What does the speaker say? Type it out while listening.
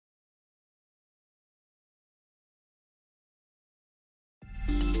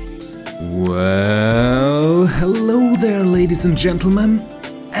Well, hello there ladies and gentlemen,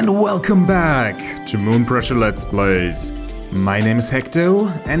 and welcome back to Moonpressure Let's Plays. My name is Hecto,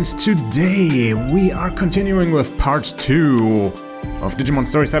 and today we are continuing with part 2 of Digimon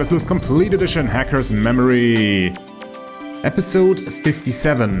Story Saga Sleuth Complete Edition Hacker's Memory. Episode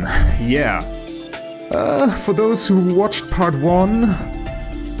 57, yeah. For those who watched part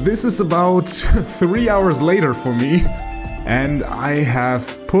 1, this is about 3 hours later for me. And I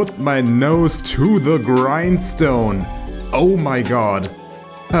have put my nose to the grindstone. Oh my god.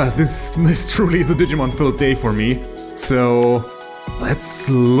 This truly is a Digimon-filled day for me. So, let's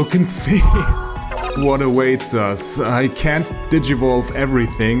look and see what awaits us. I can't digivolve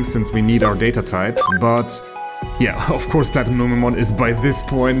everything since we need our data types, but yeah, of course Platinumemon is by this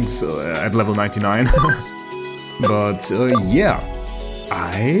point at level 99. But yeah,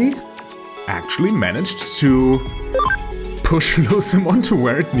 I actually managed to push Lucemon to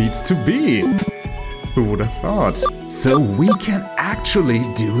where it needs to be. Who would have thought? So we can actually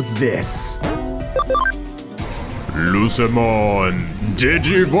do this. Lucemon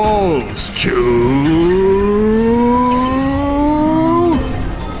digivolves to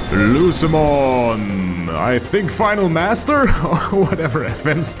Lucemon, I think Final Master, or whatever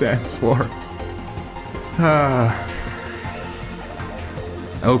FM stands for.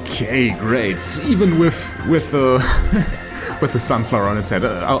 Okay, great. Even with the with the sunflower on its head.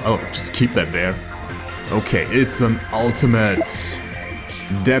 I'll just keep that there. Okay, it's an ultimate.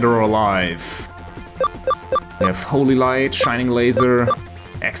 Dead or alive. We have Holy Light, Shining Laser,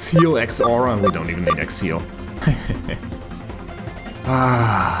 X-Heal, X-Aura, and we don't even need X-Heal.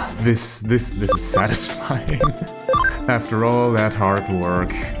 This is satisfying. After all that hard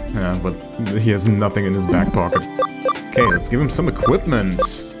work. Yeah, but he has nothing in his back pocket. Okay, let's give him some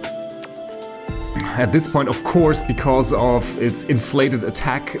equipment. At this point, of course, because of its inflated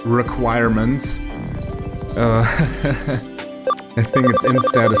attack requirements, I think its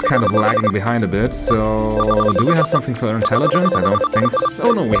Instat is kind of lagging behind a bit, so... Do we have something for intelligence? I don't think so.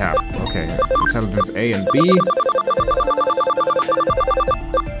 Oh no, we have. Okay, intelligence A and B.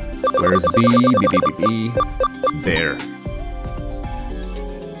 Where's B? B. There.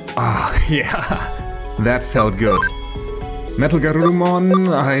 Ah, yeah. That felt good. Metal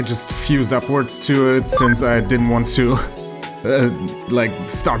Garurumon, I just fused upwards to it since I didn't want to, like,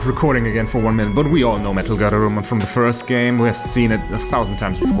 start recording again for 1 minute. But we all know Metal Garurumon from the first game, we have seen it 1,000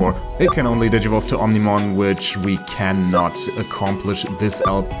 times before. It can only digivolve to Omnimon, which we cannot accomplish this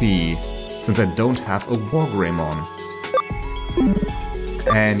LP, since I don't have a Wargreymon.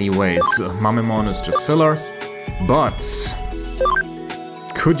 Anyways, Mamemon is just filler, but...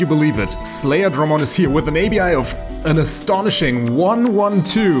 Could you believe it? Slayer Dramon is here with an ABI of an astonishing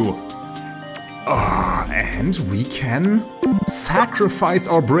 112. And we can sacrifice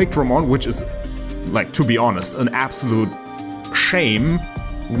our Break Dramon, which is, like, to be honest, an absolute shame.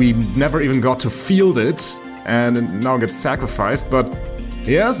 We never even got to field it, and it now gets sacrificed, but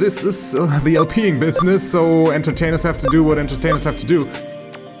yeah, this is the LPing business, so entertainers have to do what entertainers have to do.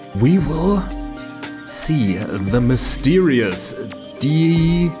 We will see the mysterious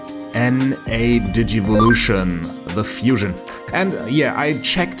DNA Digivolution, the fusion. And yeah, I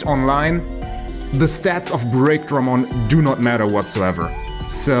checked online, the stats of Break Dramon do not matter whatsoever.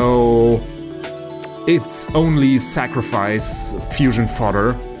 So it's only sacrifice fusion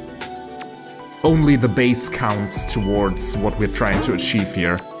fodder. Only the base counts towards what we're trying to achieve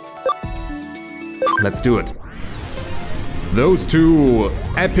here. Let's do it. Those two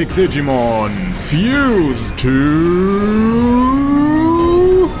epic Digimon fuse to...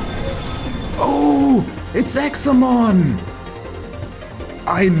 Oh, it's Examon!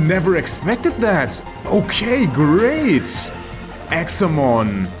 I never expected that! Okay, great!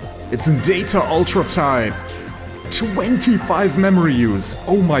 Examon. It's Data Ultra type. 25 memory use.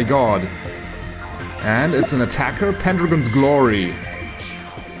 Oh my god. And it's an attacker, Pendragon's Glory.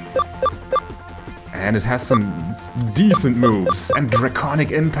 And it has some decent moves. And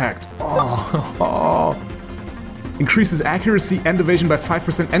Draconic Impact. Oh. Increases accuracy and evasion by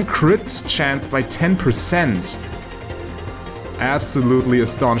 5% and crit chance by 10%. Absolutely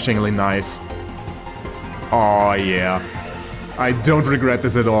astonishingly nice. Oh yeah. I don't regret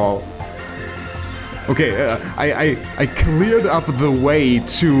this at all. Okay, I cleared up the way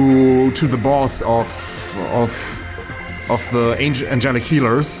to the boss of the angelic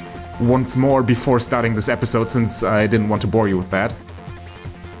healers once more before starting this episode, since I didn't want to bore you with that.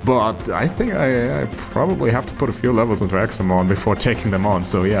 But I think I probably have to put a few levels into Examon before taking them on,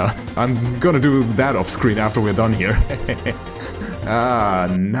 so yeah. I'm gonna do that off screen after we're done here. Ah,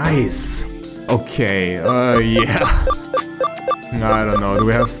 nice. Okay, yeah. I don't know, do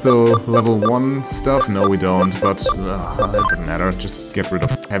we have still level 1 stuff? No, we don't, but it doesn't matter, just get rid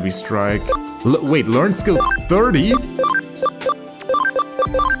of Heavy Strike. Wait, learn skills 30?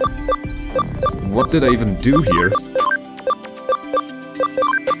 What did I even do here?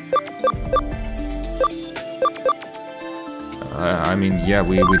 I mean, yeah,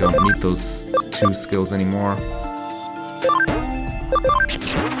 we don't need those 2 skills anymore.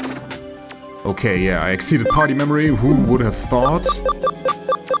 Okay, yeah, I exceeded party memory, who would have thought?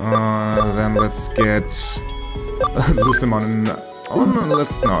 Then let's get Lucimon. Oh no,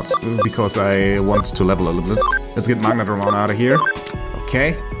 let's not, because I want to level a little bit. Let's get Magnadramon out of here.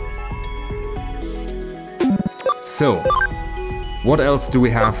 Okay. So, what else do we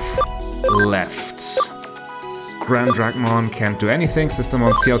have left? Grand Dragmon can't do anything,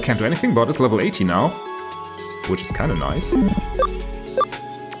 Systemon CL can't do anything, but it's level 80 now, which is kind of nice.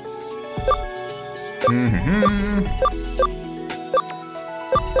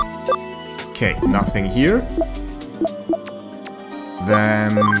 Okay, nothing here.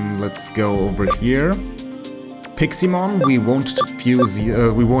 Then let's go over here. Piximon, we won't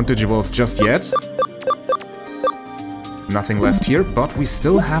digivolve just yet. Nothing left here, but we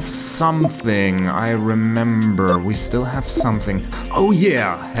still have something. I remember, we still have something. Oh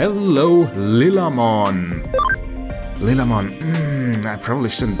yeah, hello Lilamon. Lilamon, I probably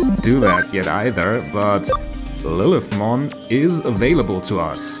shouldn't do that yet either, but Lilithmon is available to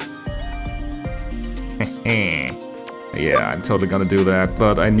us. Yeah, I'm totally gonna do that,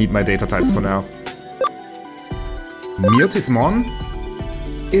 but I need my data types for now. Myotismon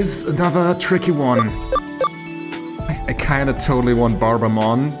is another tricky one. I kinda totally want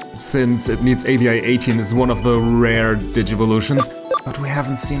Barbamon, since it needs AVI 18 is one of the rare Digivolutions, but we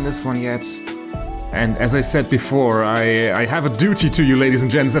haven't seen this one yet. And as I said before, I have a duty to you ladies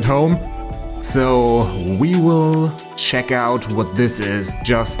and gents at home, so we will check out what this is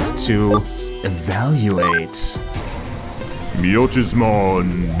just to evaluate.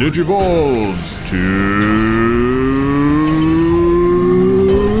 Myotismon digivolves to...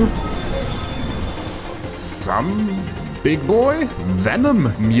 some big boy?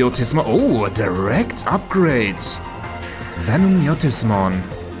 Venom Myotismon. Oh, a direct upgrade. Venom Myotismon.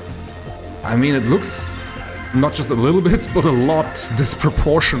 I mean, it looks not just a little bit, but a lot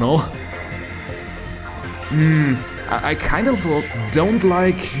disproportional. I kind of don't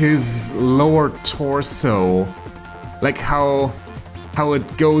like his lower torso. Like how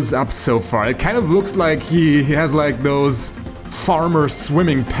it goes up so far. It kind of looks like he has like those farmer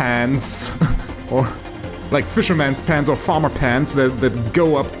swimming pants. Or like fisherman's pants or farmer pants that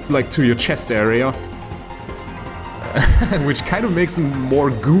go up like to your chest area. Which kind of makes him more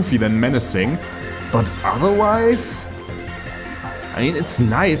goofy than menacing. But otherwise... I mean, it's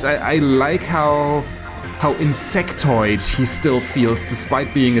nice. I like how insectoid he still feels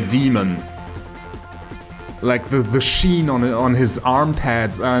despite being a demon. Like the sheen on his arm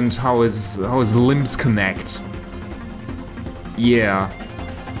pads and how his limbs connect. Yeah.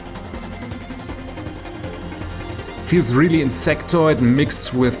 Feels really insectoid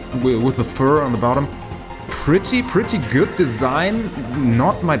mixed with the fur on the bottom. Pretty good design.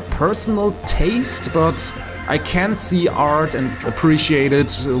 Not my personal taste, but I can see art and appreciate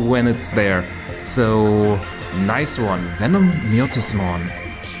it when it's there. So, nice one. Venom Myotismon.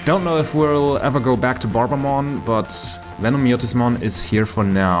 Don't know if we'll ever go back to Barbamon, but Venom Myotismon is here for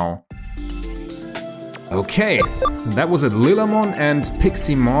now. Okay, that was it. Lilamon and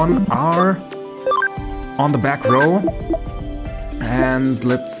Piximon are on the back row. And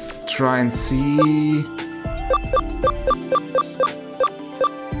let's try and see...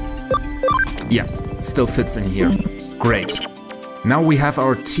 Yeah, it still fits in here. Great. Now we have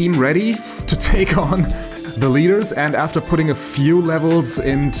our team ready to take on the leaders, and after putting a few levels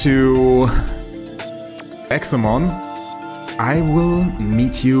into Examon, I will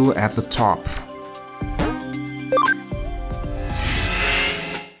meet you at the top.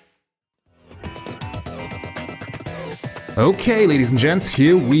 Okay, ladies and gents,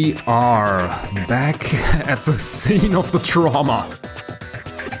 here we are, back at the scene of the trauma.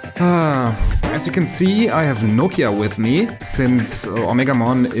 As you can see, I have Nokia with me, since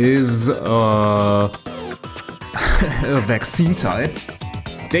Omegamon is a vaccine type.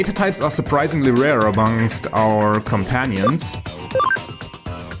 Data types are surprisingly rare amongst our companions.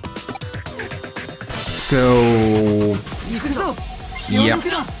 So... yeah.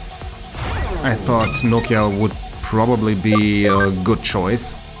 I thought Nokia would probably be a good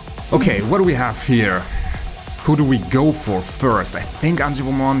choice. Okay, what do we have here? Who do we go for first? I think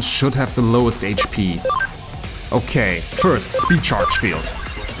Angevomon should have the lowest HP. Okay, first, Speed Charge Field.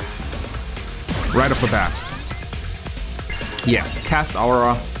 Right off the bat. Yeah, cast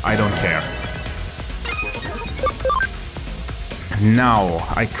aura, I don't care. Now,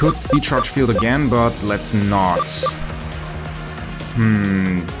 I could speed charge field again, but let's not.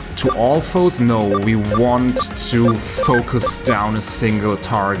 To all foes? No, we want to focus down a single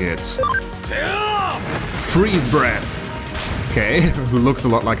target. Freeze breath! Okay, looks a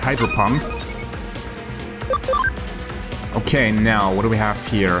lot like Hydro Pump. Okay, now, what do we have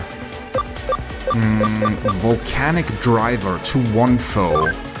here? Volcanic Driver to one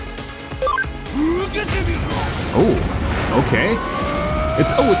foe. Oh, okay.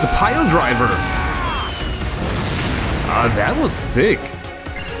 It's a Pile Driver! That was sick!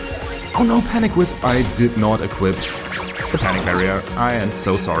 Oh no, Panic Wisp! I did not equip the Panic Barrier. I am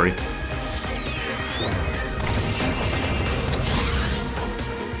so sorry.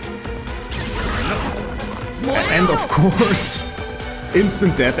 And of course,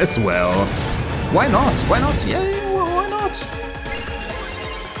 instant death as well. Why not? Why not? Yeah, why not?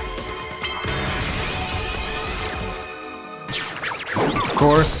 Of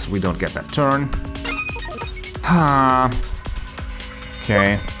course, we don't get that turn.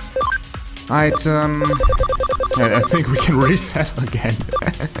 Okay. Item. I think we can reset again.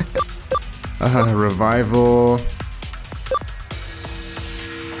 Revival.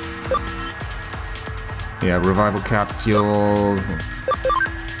 Yeah, revival capsule.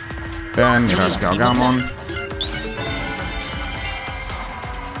 Then Mirage Gargamon.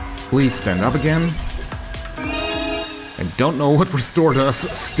 Please stand up again. I don't know what restore does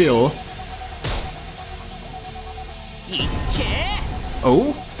still.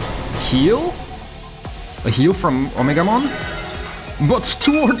 Oh? Heal? A heal from Omegamon? But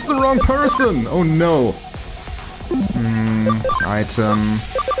towards the wrong person! Oh no! Item...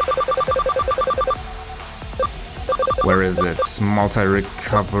 Where is it?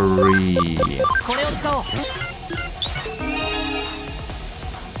 Multi-recovery...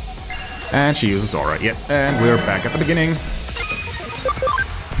 And she uses aura, yep. And we're back at the beginning.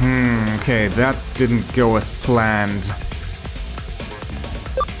 Okay, that didn't go as planned.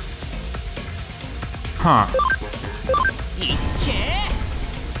 Huh.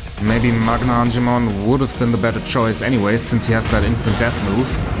 Maybe Magna Angemon would have been the better choice anyway, since he has that instant death move.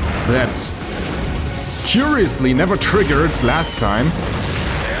 That curiously never triggered last time.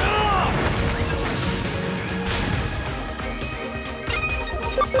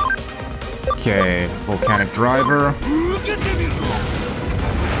 Okay, Volcanic Driver.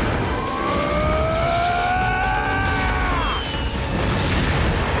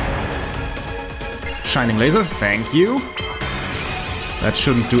 Shining Laser, thank you. That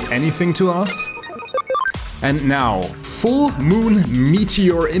shouldn't do anything to us. And now, Full Moon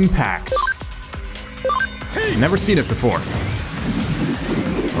Meteor Impact. Never seen it before.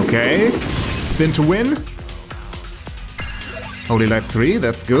 Okay, spin to win. Holy Light 3,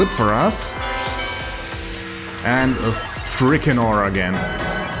 that's good for us. And a frickin' aura again.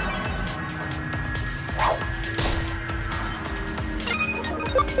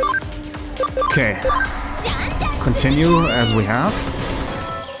 Okay, continue as we have.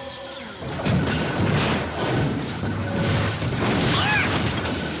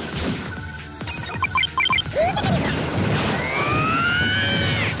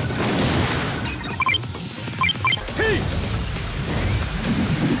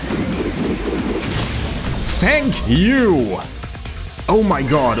 Thank you! Oh my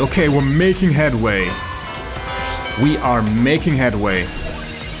god, okay, we're making headway. We are making headway.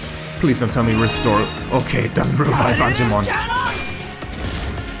 Please don't tell me restore. Okay, it doesn't revive Angemon.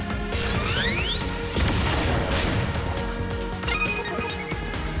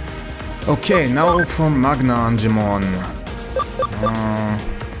 Okay, now for Magna Angemon.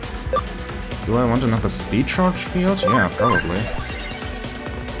 Do I want another speed charge field? Yeah, probably.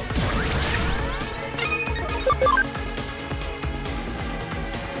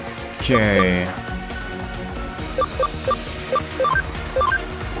 Okay.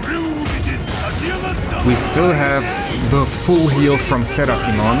 We still have the full heal from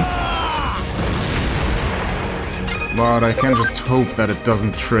Seraphimon. But I can just hope that it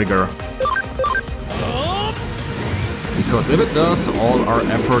doesn't trigger. Because if it does, all our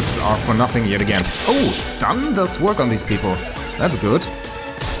efforts are for nothing yet again. Oh, stun does work on these people. That's good.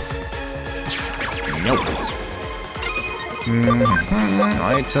 Nope.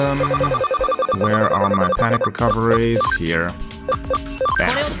 Item. Where are my panic recoveries? Here.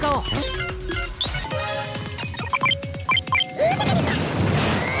 Bam.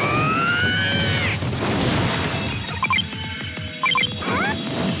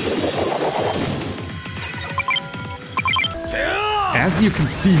 As as you can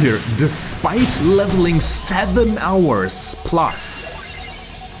see here, despite leveling 7 hours plus,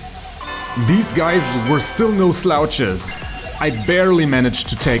 these guys were still no slouches. I barely managed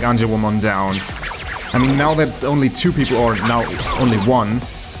to take Anjewomon down. I mean, now that it's only 2 people, or now only 1,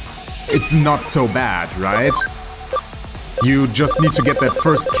 it's not so bad, right? You just need to get that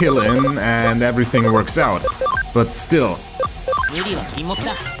first kill in and everything works out. But still.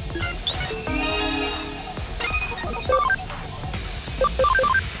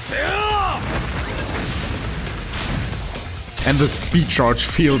 And the speed charge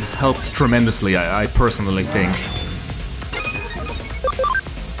fields helped tremendously, I personally think.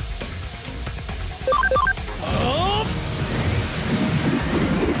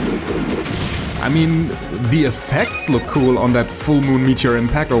 I mean, the effects look cool on that full moon meteor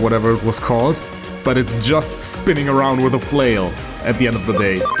impact or whatever it was called, but it's just spinning around with a flail at the end of the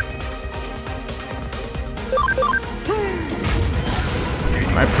day.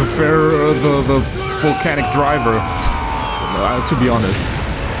 I prefer the volcanic driver, to be honest.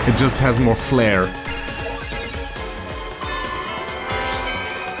 It just has more flair.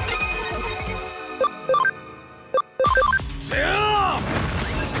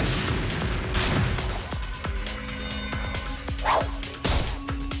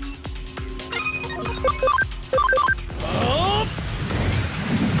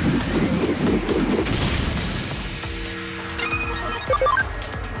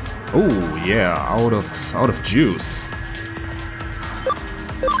 Oh yeah, out of juice.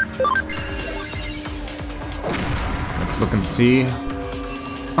 Let's look and see.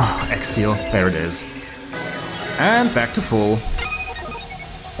 Ah, oh, Axial, there it is. And back to full.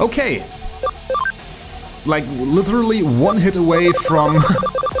 Okay. Like literally 1 hit away from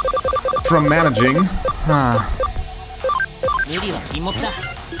from managing. Ah.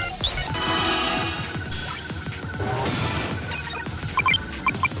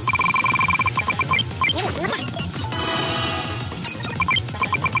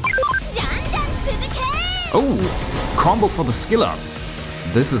 Oh, combo for the skill up.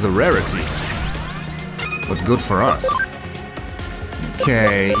 This is a rarity, but good for us.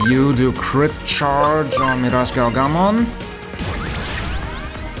 Okay, you do crit charge on Mirage Galgamon.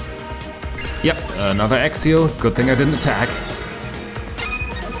 Yep, another Axial. Good thing I didn't attack.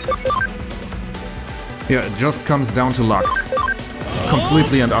 Yeah, it just comes down to luck.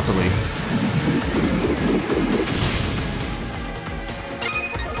 Completely and utterly.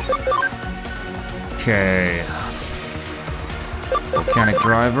 Okay. Volcanic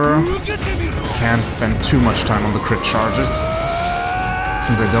driver. Can't spend too much time on the crit charges,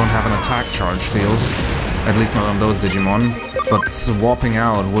 since I don't have an attack charge field. At least not on those Digimon. But swapping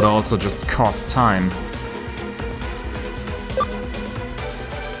out would also just cost time.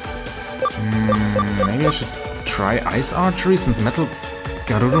 Maybe I should try Ice Archery, since Metal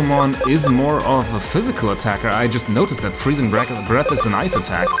Garurumon is more of a physical attacker. I just noticed that Freezing Breath is an ice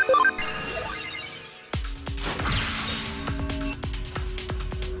attack.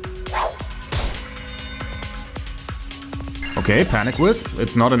 Okay, Panic Wisp.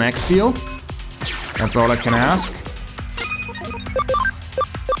 It's not an Axial. That's all I can ask.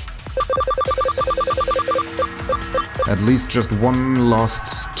 At least just one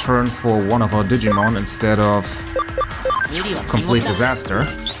lost turn for one of our Digimon instead of complete disaster.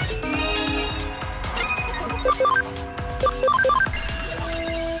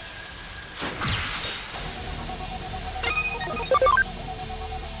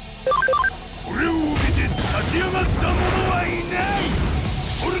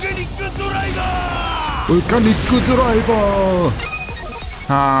 Volcanic driver!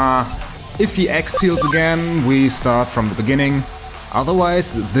 If he Axials again, we start from the beginning.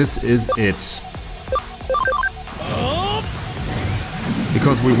 Otherwise, this is it.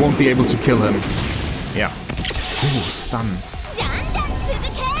 Because we won't be able to kill him. Yeah. Ooh, stun.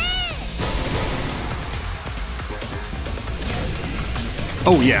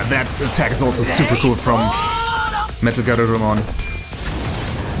 Oh yeah, that attack is also super cool from Metal Garurumon.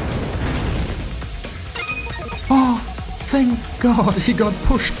 Oh, thank God he got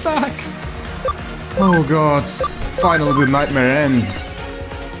pushed back. Oh God, finally the nightmare ends.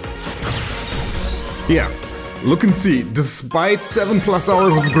 Yeah, look and see, despite 7+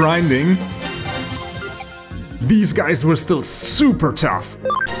 hours of grinding, these guys were still super tough.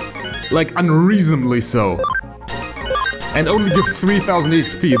 Like unreasonably so. And only give 3000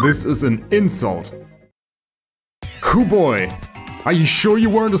 EXP, this is an insult. Hoo boy, are you sure you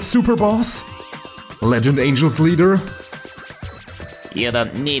weren't a super boss? Legend Angels leader? You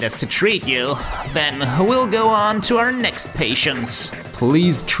don't need us to treat you. Then we'll go on to our next patient.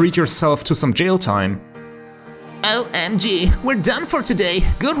 Please treat yourself to some jail time. OMG, we're done for today.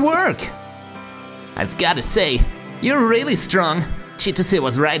 Good work! I've gotta say, you're really strong. Chitose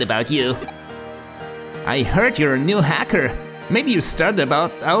was right about you. I heard you're a new hacker. Maybe you started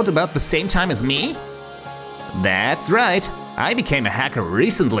out about the same time as me? That's right. I became a hacker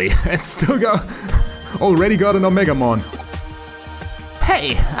recently and already got an Omegamon.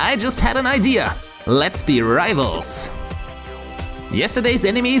 Hey, I just had an idea. Let's be rivals. Yesterday's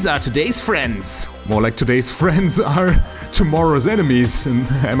enemies are today's friends. More like today's friends are tomorrow's enemies,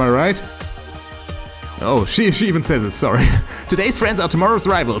 am I right? Oh, she even says it, sorry. Today's friends are tomorrow's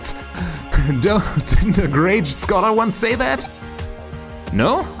rivals. Didn't a great scholar once say that?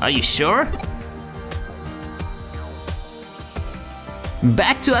 No? Are you sure?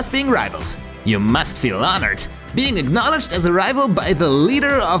 Back to us being rivals. You must feel honored, being acknowledged as a rival by the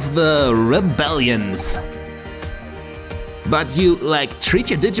leader of the rebellions. But you, treat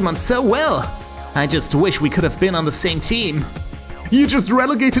your Digimon so well. I just wish we could have been on the same team. You just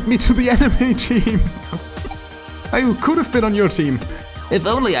relegated me to the enemy team. I could have been on your team. If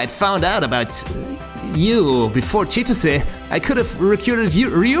only I'd found out about you before Chitose, I could have recruited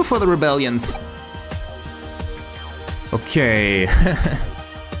Ryu for the rebellions. Okay.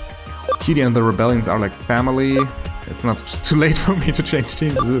 Cutie and the rebellions are like family. It's not too late for me to change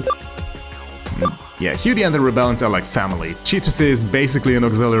teams, is it? Yeah, Cutie and the rebellions are like family. Chitose is basically an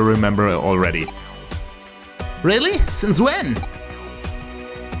auxiliary member already. Really? Since when?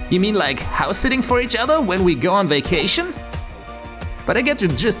 You mean like house-sitting for each other when we go on vacation? But I get the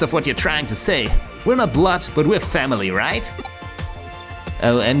gist of what you're trying to say. We're not blood, but we're family, right?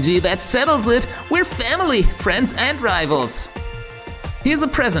 OMG, that settles it! We're family, friends and rivals! Here's a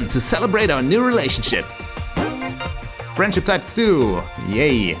present to celebrate our new relationship. Friendship types 2!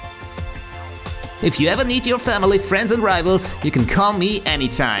 Yay! If you ever need your family, friends and rivals, you can call me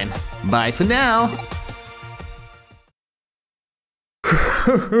anytime. Bye for now!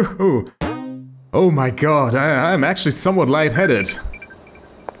 Oh my god, I'm actually somewhat lightheaded.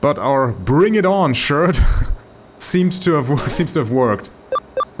 But our Bring It On shirt seems to have worked.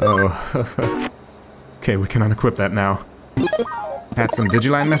 Oh. Okay, we can unequip that now. Had some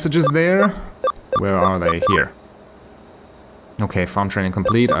Digiline messages there. Where are they? Here. Okay, farm training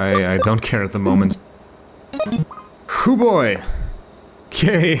complete. I don't care at the moment. Hoo boy!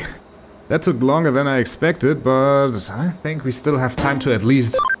 Okay. That took longer than I expected, but I think we still have time to at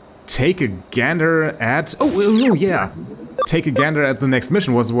least take a gander at... Oh yeah! Take a gander at the next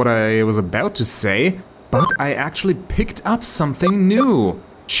mission was what I was about to say, but I actually picked up something new.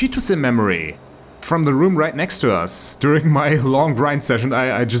 Chitose memory. From the room right next to us. During my long grind session,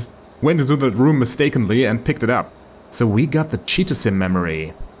 I just went into that room mistakenly and picked it up. So we got the Chitose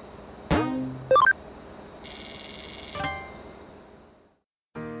memory.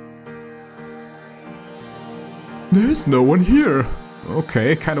 There's no one here.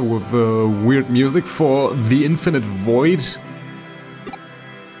 Okay, kind of with weird music for the infinite void.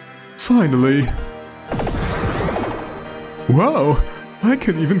 Finally. Wow, I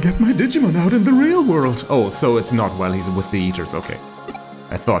can even get my Digimon out in the real world. Oh, so it's not while he's with the Eaters, okay.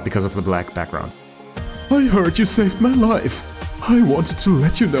 I thought because of the black background. I heard you saved my life. I wanted to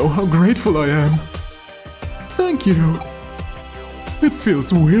let you know how grateful I am. Thank you. It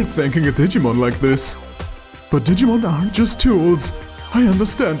feels weird thanking a Digimon like this. But Digimon aren't just tools. I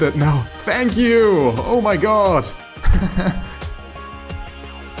understand that now. Thank you! Oh my god!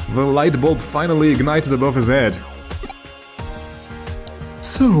 The light bulb finally ignited above his head.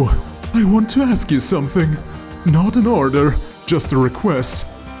 So, I want to ask you something. Not an order, just a request.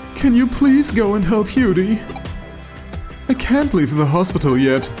 Can you please go and help Cutie? I can't leave the hospital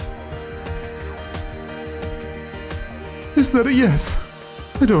yet. Is that a yes?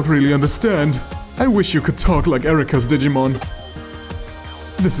 I don't really understand. I wish you could talk like Erika's Digimon.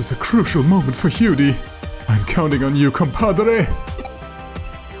 This is a crucial moment for Cutie. I'm counting on you, compadre!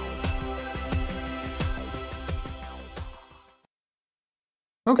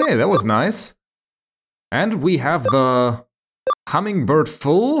 Okay, that was nice. And we have the hummingbird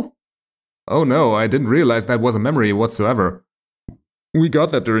full? Oh no, I didn't realize that was a memory whatsoever. We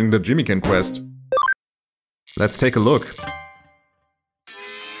got that during the Jimiken quest. Let's take a look.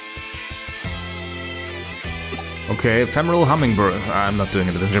 Okay, ephemeral hummingbird. I'm not doing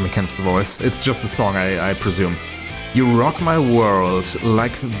it in Jimiken's voice. It's just a song, I presume. You rock my world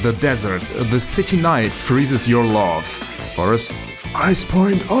like the desert. The city night freezes your love. Chorus. Ice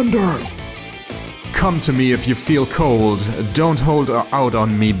Point under! Come to me if you feel cold. Don't hold out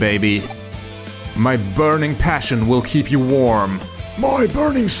on me, baby. My burning passion will keep you warm. My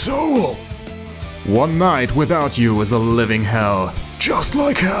burning soul! One night without you is a living hell. Just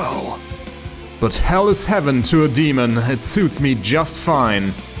like hell. But hell is heaven to a demon, it suits me just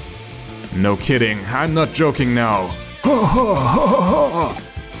fine. No kidding, I'm not joking now.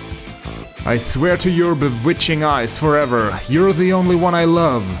 I swear to your bewitching eyes forever, you're the only one I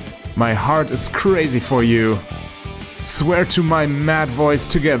love. My heart is crazy for you. Swear to my mad voice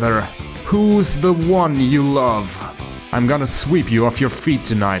together, who's the one you love? I'm gonna sweep you off your feet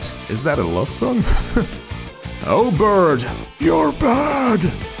tonight. Is that a love song? Oh bird, you're bad!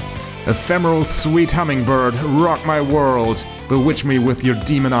 Ephemeral sweet hummingbird, rock my world, bewitch me with your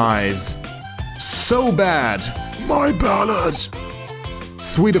demon eyes. So bad, my ballad.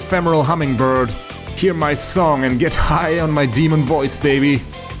 Sweet ephemeral hummingbird, hear my song and get high on my demon voice, baby. ...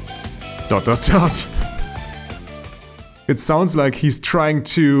 It sounds like he's trying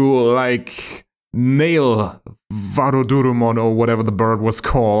to, like, nail Varodurumon or whatever the bird was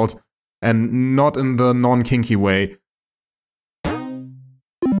called, and not in the non-kinky way.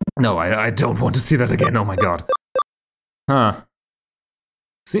 No, I don't want to see that again, oh my god. Huh.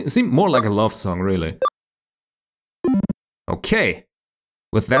 Seemed more like a love song, really. Okay.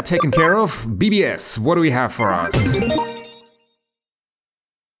 With that taken care of, BBS, what do we have for us?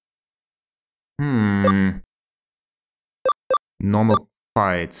 Normal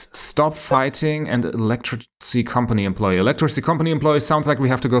fights. Stop fighting and electricity company employee. Electricity company employee sounds like we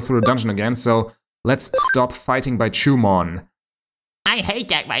have to go through a dungeon again, so let's stop fighting by Chumon. I hate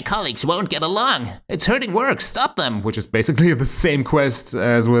that my colleagues won't get along. It's hurting work, stop them. Which is basically the same quest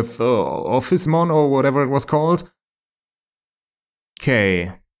as with Officemon or whatever it was called.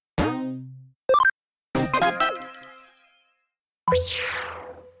 Okay.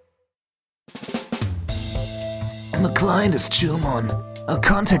 The client is Chumon. I'll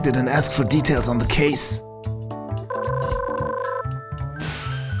contact it and ask for details on the case.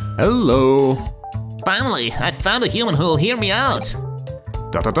 Hello. Finally, I found a human who'll hear me out. ...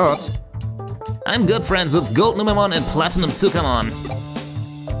 I'm good friends with Gold Numamon and Platinum Sukamon.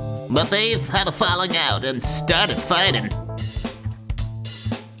 But they've had a falling out and started fighting.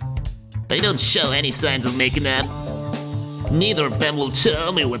 They don't show any signs of making up. Neither of them will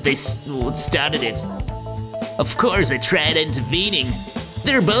tell me what started it. Of course I tried intervening.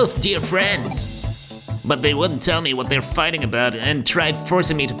 They're both dear friends. But they wouldn't tell me what they're fighting about and tried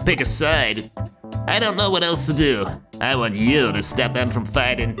forcing me to pick a side. I don't know what else to do. I want you to stop them from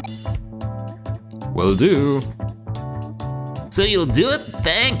fighting. Will do. So you'll do it?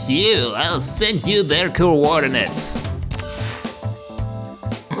 Thank you. I'll send you their coordinates.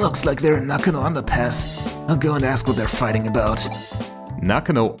 Looks like they're in Nakano Underpass. I'll go and ask what they're fighting about.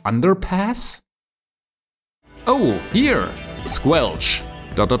 Nakano Underpass? Oh, here! Squelch. ...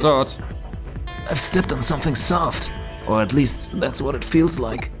 I've stepped on something soft. Or at least that's what it feels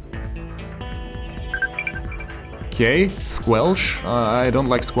like. Okay, squelch. I don't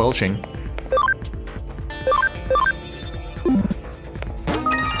like squelching.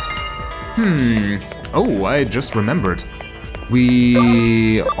 Oh, I just remembered.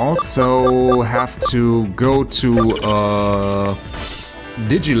 We also have to go to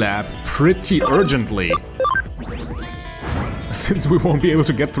Digilab pretty urgently. Since we won't be able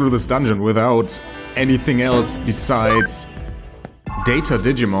to get through this dungeon without anything else besides Data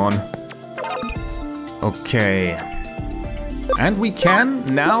Digimon. Okay. And we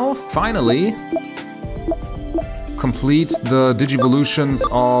can now, finally, complete the Digivolutions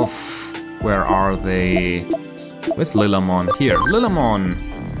of... Where are they? Where's Lilamon? Here, Lilamon!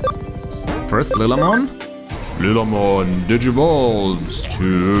 First Lilamon. Lilamon Digivolves to...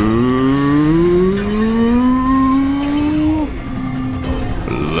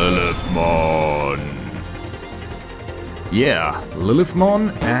 Lilithmon. Yeah,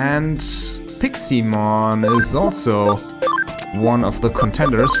 Lilithmon and Piximon is also one of the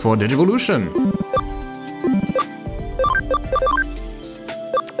contenders for Digivolution.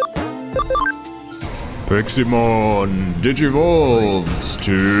 Piximon Digivolves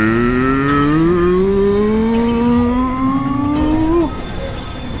to...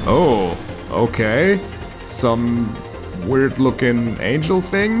 Oh, okay. Some weird looking angel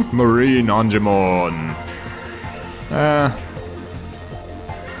thing? Marine Angemon.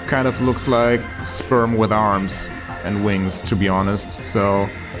 Kind of looks like sperm with arms and wings, to be honest, so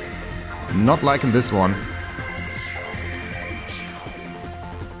not liking this one.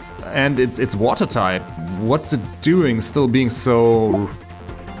 And it's water type. What's it doing still being so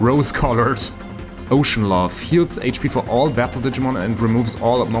rose-colored? Ocean Love. Heals HP for all battle Digimon and removes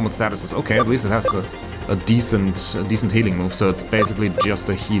all abnormal statuses. Okay, at least it has a decent healing move, so it's basically just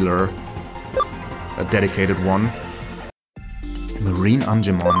a healer. A dedicated one. Marine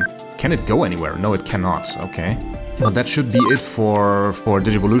Angemon. Can it go anywhere? No, it cannot. Okay. But that should be it for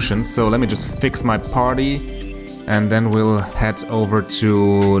Digivolution, so let me just fix my party, and then we'll head over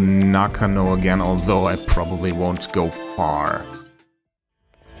to Nakano again, although I probably won't go far.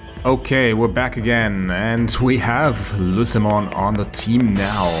 Okay, we're back again, and we have Lucemon on the team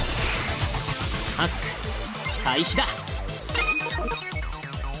now.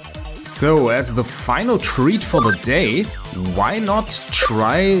 So, as the final treat for the day, why not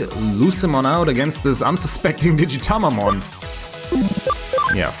try Lucemon out against this unsuspecting Digitamamon?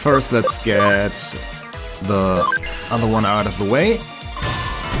 Yeah, first let's get the other one out of the way.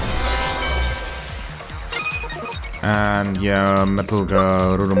 And yeah, Metal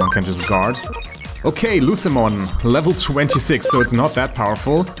Garurumon can just guard. Okay, Lucemon, level 26, so it's not that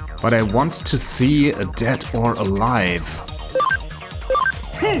powerful, but I want to see a dead or alive.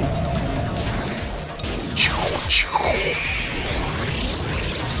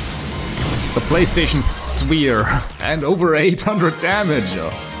 The PlayStation Sphere and over 800 damage.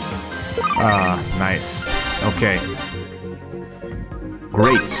 Ah, nice. Okay.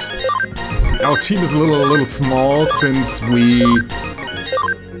 Great. Our team is a little small since we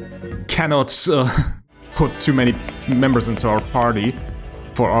cannot put too many members into our party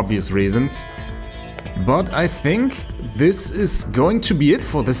for obvious reasons. But I think this is going to be it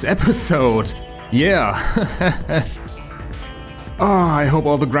for this episode. Yeah. Oh, I hope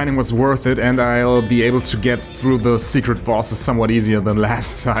all the grinding was worth it and I'll be able to get through the secret bosses somewhat easier than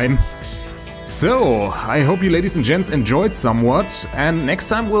last time. So, I hope you ladies and gents enjoyed somewhat, and next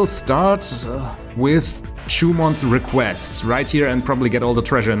time we'll start with Chumon's requests right here and probably get all the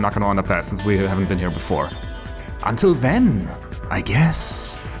treasure in Nakano Underpass since we haven't been here before. Until then, I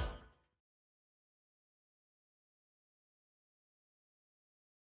guess.